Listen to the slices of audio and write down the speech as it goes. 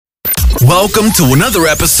Welcome to another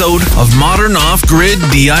episode of Modern Off-Grid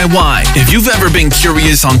DIY. If you've ever been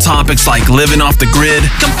curious on topics like living off the grid,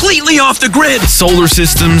 completely off the grid, solar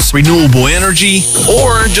systems, renewable energy,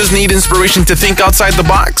 or just need inspiration to think outside the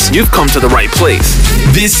box, you've come to the right place.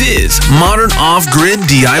 This is Modern Off-Grid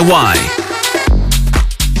DIY.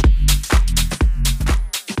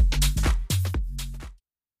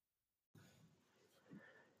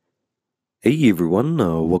 Hey everyone,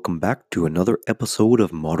 welcome back to another episode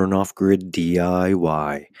of Modern Off-Grid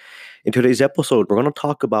DIY. In today's episode, we're going to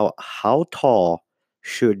talk about how tall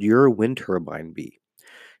should your wind turbine be.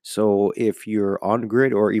 So if you're on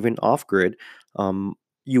grid or even off grid,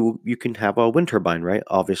 you can have a wind turbine, right?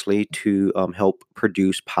 Obviously to help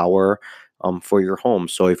produce power for your home.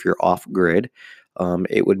 So if you're off grid,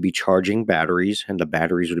 it would be charging batteries, and the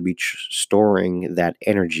batteries would be storing that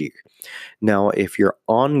energy. Now, if you're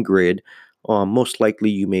on grid, most likely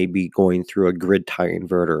you may be going through a grid tie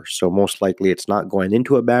inverter. So most likely it's not going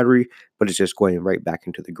into a battery, but it's just going right back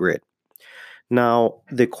into the grid. Now,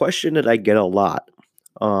 the question that I get a lot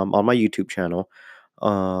on my YouTube channel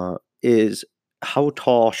is how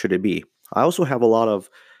tall should it be? I also have a lot of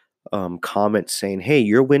comments saying, hey,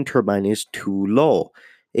 your wind turbine is too low.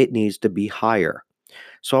 It needs to be higher.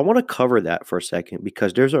 So I want to cover that for a second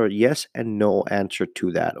because there's a yes and no answer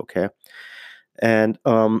to that, okay? And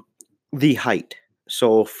the height.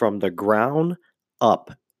 So from the ground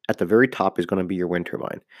up at the very top is going to be your wind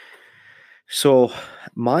turbine. So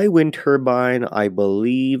my wind turbine, I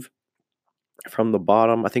believe from the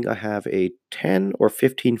bottom, I think I have a 10 or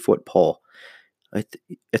 15 foot pole. I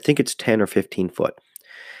think it's 10 or 15 foot.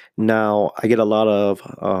 Now, I get a lot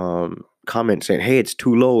of comments saying, hey, it's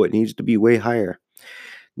too low. It needs to be way higher.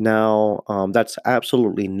 Now, that's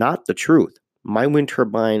absolutely not the truth. My wind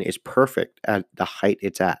turbine is perfect at the height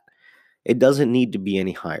it's at. It doesn't need to be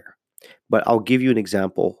any higher. But I'll give you an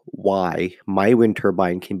example why my wind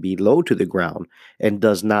turbine can be low to the ground and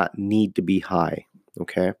does not need to be high.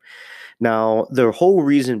 Okay. Now, the whole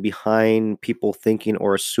reason behind people thinking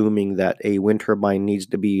or assuming that a wind turbine needs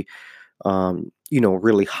to be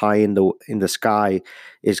really high in the sky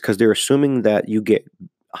is because they're assuming that you get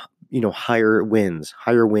higher wind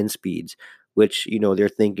speeds, which they're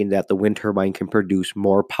thinking that the wind turbine can produce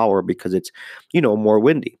more power because it's more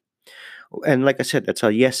windy. And like I said, that's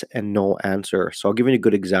a yes and no answer. So I'll give you a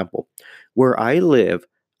good example. Where I live,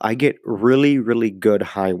 I get really, really good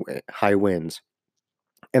high winds.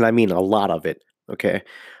 And I mean a lot of it, okay?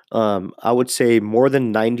 I would say more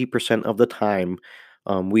than 90% of the time,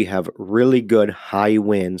 we have really good high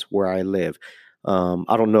winds where I live.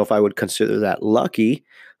 I don't know if I would consider that lucky,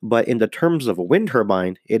 but in the terms of a wind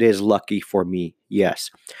turbine, it is lucky for me, yes.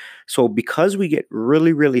 So because we get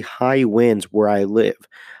really, really high winds where I live,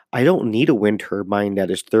 I don't need a wind turbine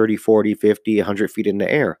that is 30, 40, 50, 100 feet in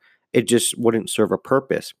the air. It just wouldn't serve a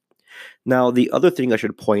purpose. Now, the other thing I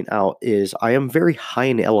should point out is I am very high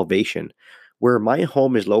in elevation. Where my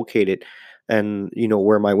home is located and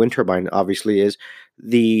where my wind turbine obviously is,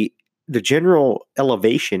 the general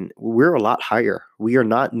elevation, we're a lot higher. We are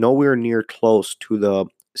not nowhere near close to the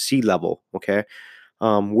sea level, okay?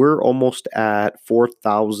 We're almost at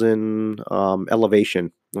 4,000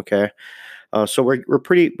 elevation, okay? So we're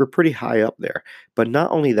pretty high up there. But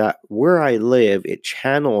not only that, where I live, it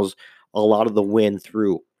channels a lot of the wind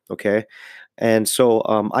through. Okay, and so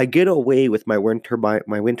I get away with my wind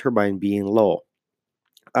turbine being low.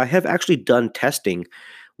 I have actually done testing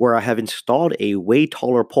where I have installed a way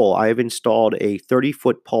taller pole. I have installed a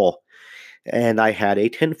 30-foot pole, and I had a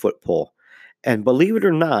 10-foot pole. And believe it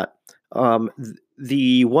or not,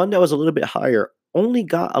 the one that was a little bit higher only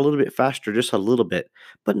got a little bit faster, just a little bit,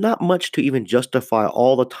 but not much to even justify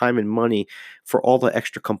all the time and money for all the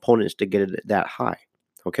extra components to get it that high.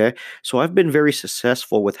 Okay, so I've been very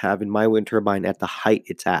successful with having my wind turbine at the height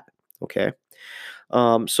it's at. Okay,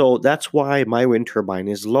 so that's why my wind turbine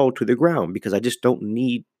is low to the ground because I just don't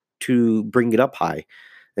need to bring it up high.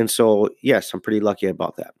 And so, yes, I'm pretty lucky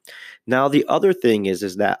about that. Now, the other thing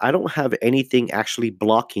is that I don't have anything actually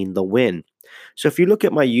blocking the wind. So if you look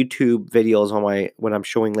at my YouTube videos when I'm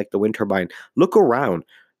showing like the wind turbine, look around.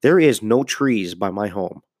 There is no trees by my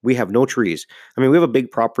home. We have no trees. I mean, we have a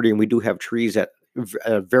big property and we do have trees at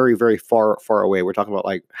very, very far away. We're talking about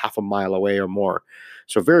like half a mile away or more.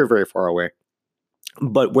 So very, very far away.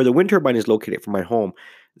 But where the wind turbine is located from my home,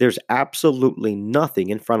 there's absolutely nothing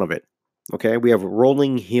in front of it. Okay, we have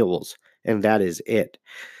rolling hills, and that is it.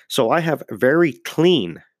 So I have very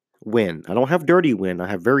clean wind. I don't have dirty wind. I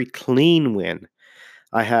have very clean wind.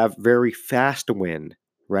 I have very fast wind,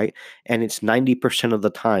 right? And it's 90% of the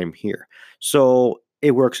time here. So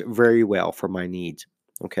it works very well for my needs.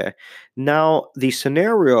 Okay. Now, the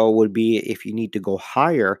scenario would be if you need to go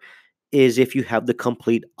higher, is if you have the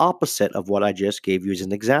complete opposite of what I just gave you as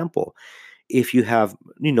an example. If you have,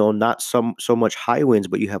 not so much high winds,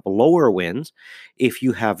 but you have lower winds, if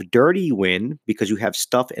you have dirty wind because you have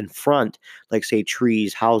stuff in front, like say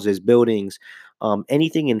trees, houses, buildings,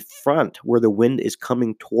 anything in front where the wind is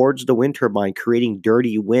coming towards the wind turbine, creating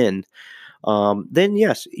dirty wind, then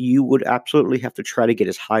yes, you would absolutely have to try to get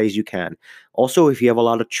as high as you can. Also, if you have a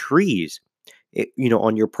lot of trees,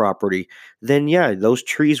 on your property, then yeah, those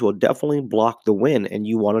trees will definitely block the wind, and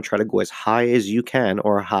you want to try to go as high as you can,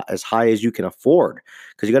 or as high as you can afford,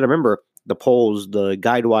 because you got to remember the poles, the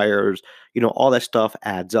guide wires, all that stuff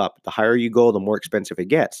adds up. The higher you go, the more expensive it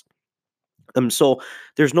gets. So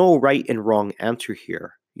there's no right and wrong answer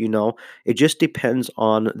here. It just depends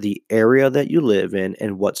on the area that you live in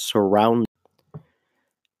and what surrounds.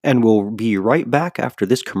 And we'll be right back after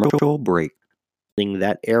this commercial break.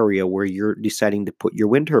 That area where you're deciding to put your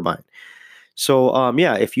wind turbine. So,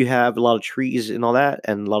 yeah, if you have a lot of trees and all that,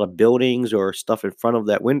 and a lot of buildings or stuff in front of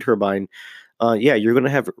that wind turbine, yeah, you're going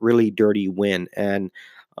to have really dirty wind. And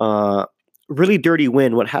really dirty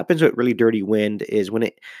wind. What happens with really dirty wind is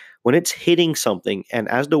when it's hitting something, and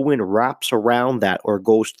as the wind wraps around that or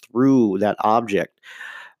goes through that object,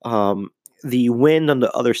 um, the wind on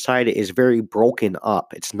the other side is very broken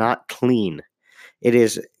up. It's not clean. It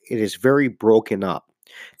is very broken up.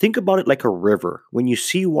 Think about it like a river. When you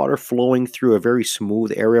see water flowing through a very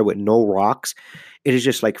smooth area with no rocks, it is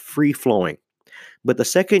just like free flowing. But the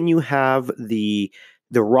second you have the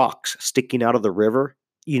rocks sticking out of the river,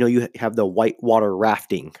 you have the white water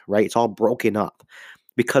rafting, right? It's all broken up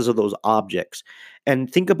because of those objects.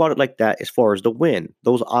 And think about it like that as far as the wind.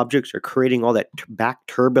 Those objects are creating all that back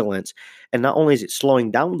turbulence. And not only is it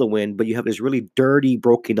slowing down the wind, but you have this really dirty,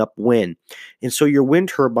 broken up wind. And so your wind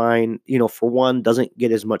turbine, for one, doesn't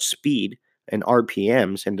get as much speed and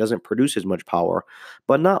RPMs and doesn't produce as much power.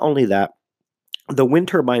 But not only that, the wind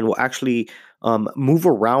turbine will actually move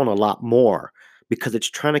around a lot more because it's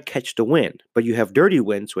trying to catch the wind. But you have dirty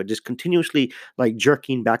wind, so it just continuously like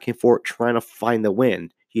jerking back and forth, trying to find the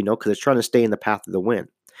wind, because it's trying to stay in the path of the wind.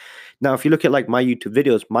 Now, if you look at like my YouTube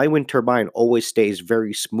videos, my wind turbine always stays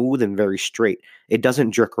very smooth and very straight. It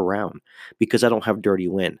doesn't jerk around because I don't have dirty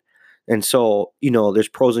wind. And so, there's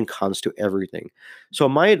pros and cons to everything. So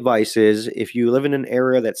my advice is if you live in an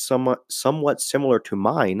area that's somewhat similar to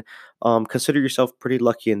mine, consider yourself pretty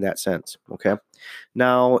lucky in that sense. Okay.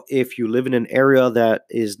 Now, if you live in an area that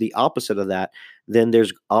is the opposite of that, then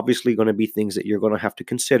there's obviously going to be things that you're going to have to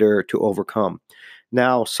consider to overcome.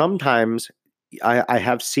 Now, sometimes I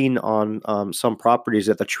have seen on some properties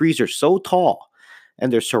that the trees are so tall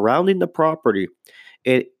and they're surrounding the property,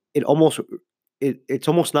 it almost it's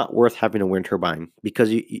almost not worth having a wind turbine because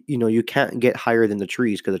you can't get higher than the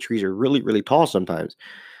trees because the trees are really really tall sometimes.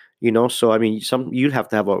 So I mean, you'd have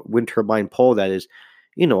to have a wind turbine pole that is,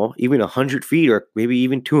 even 100 feet or maybe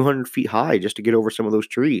even 200 feet high just to get over some of those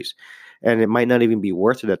trees, and it might not even be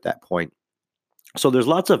worth it at that point. So there's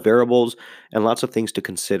lots of variables and lots of things to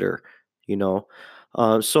consider. You know,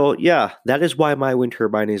 so yeah, that is why my wind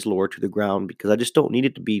turbine is lower to the ground because I just don't need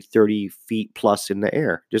it to be 30 feet plus in the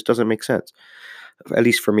air. Just doesn't make sense, at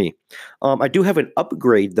least for me. I do have an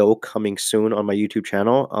upgrade though coming soon on my YouTube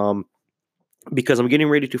channel. Because I'm getting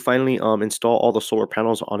ready to finally install all the solar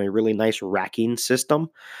panels on a really nice racking system.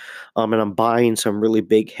 And I'm buying some really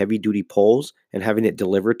big heavy duty poles and having it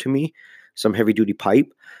delivered to me, some heavy duty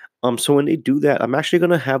pipe. So when they do that, I'm actually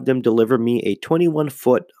going to have them deliver me a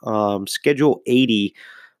 21-foot Schedule 80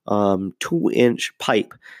 2-inch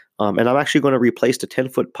pipe. And I'm actually going to replace the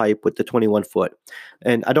 10-foot pipe with the 21-foot.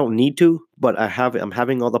 And I don't need to, but I'm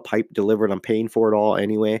having all the pipe delivered. I'm paying for it all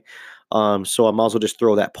anyway. So I might as well just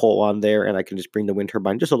throw that pole on there and I can just bring the wind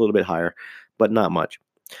turbine just a little bit higher, but not much.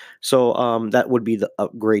 So that would be the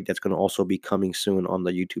upgrade that's going to also be coming soon on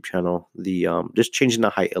the YouTube channel. The just changing the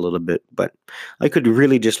height a little bit, but I could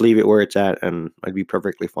really just leave it where it's at and I'd be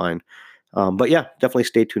perfectly fine. But yeah, definitely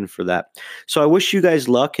stay tuned for that. So I wish you guys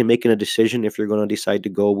luck in making a decision if you're going to decide to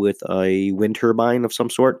go with a wind turbine of some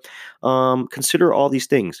sort. Consider all these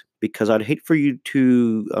things because I'd hate for you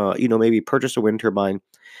to, maybe purchase a wind turbine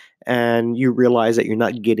and you realize that you're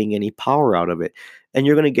not getting any power out of it. And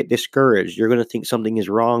you're going to get discouraged. You're going to think something is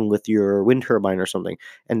wrong with your wind turbine or something.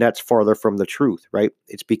 And that's farther from the truth, right?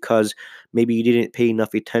 It's because maybe you didn't pay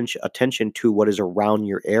enough attention to what is around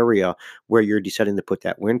your area where you're deciding to put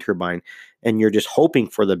that wind turbine. and you're just hoping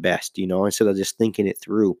for the best, instead of just thinking it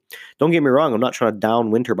through. Don't get me wrong, I'm not trying to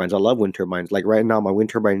down wind turbines. I love wind turbines. Like right now, my wind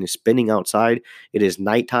turbine is spinning outside. It is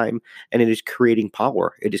nighttime, and it is creating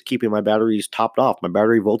power. It is keeping my batteries topped off. My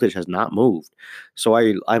battery voltage has not moved. So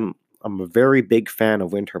I'm a very big fan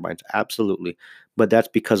of wind turbines, absolutely. But that's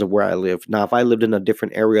because of where I live. Now, if I lived in a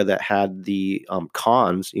different area that had the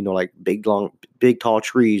cons, like big, tall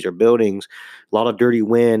trees or buildings, a lot of dirty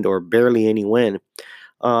wind or barely any wind,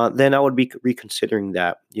 then I would be reconsidering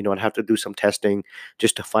that. I'd have to do some testing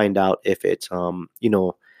just to find out if it's,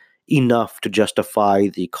 enough to justify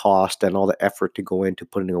the cost and all the effort to go into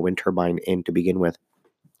putting a wind turbine in to begin with.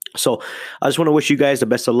 So I just want to wish you guys the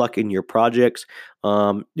best of luck in your projects.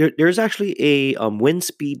 There's actually a wind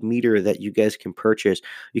speed meter that you guys can purchase.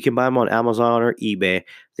 You can buy them on Amazon or eBay.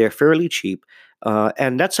 They're fairly cheap.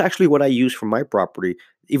 And that's actually what I use for my property.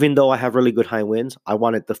 Even though I have really good high winds, I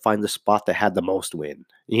wanted to find the spot that had the most wind,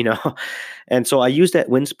 And so I used that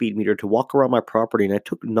wind speed meter to walk around my property, and I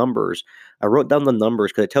took numbers. I wrote down the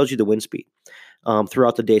numbers because it tells you the wind speed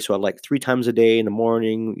throughout the day. So I like 3 times a day in the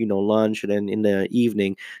morning, lunch, and then in the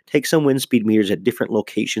evening, take some wind speed meters at different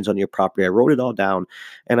locations on your property. I wrote it all down,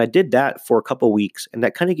 and I did that for a couple of weeks, and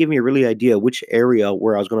that kind of gave me a really idea which area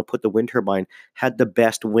where I was going to put the wind turbine had the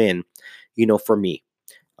best wind, for me.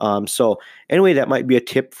 So anyway, that might be a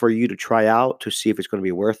tip for you to try out to see if it's going to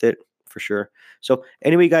be worth it for sure. So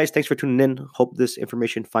anyway, guys, thanks for tuning in. Hope this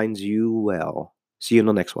information finds you well. See you in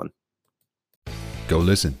the next one. Go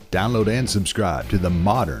listen, download, and subscribe to the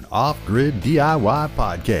Modern Off-Grid DIY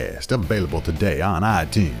podcast, available today on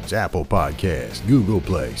iTunes, Apple Podcasts, Google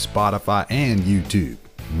Play, Spotify, and YouTube.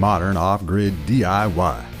 Modern Off-Grid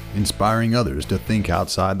DIY, inspiring others to think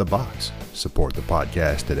outside the box. Support the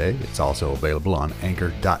podcast today. It's also available on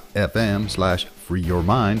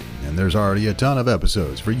anchor.fm/freeyourmind, and there's already a ton of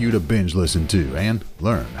episodes for you to binge listen to and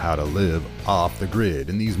learn how to live off the grid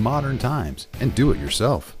in these modern times and do it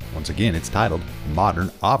yourself. Once again, it's titled Modern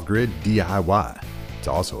Off-Grid DIY. It's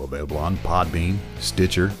also available on Podbean,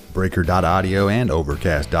 Stitcher, Breaker.audio, and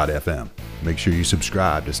Overcast.fm. Make sure you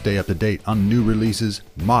subscribe to stay up to date on new releases.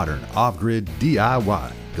 Modern Off-Grid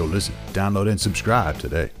DIY. Go listen, download, and subscribe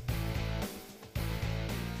today.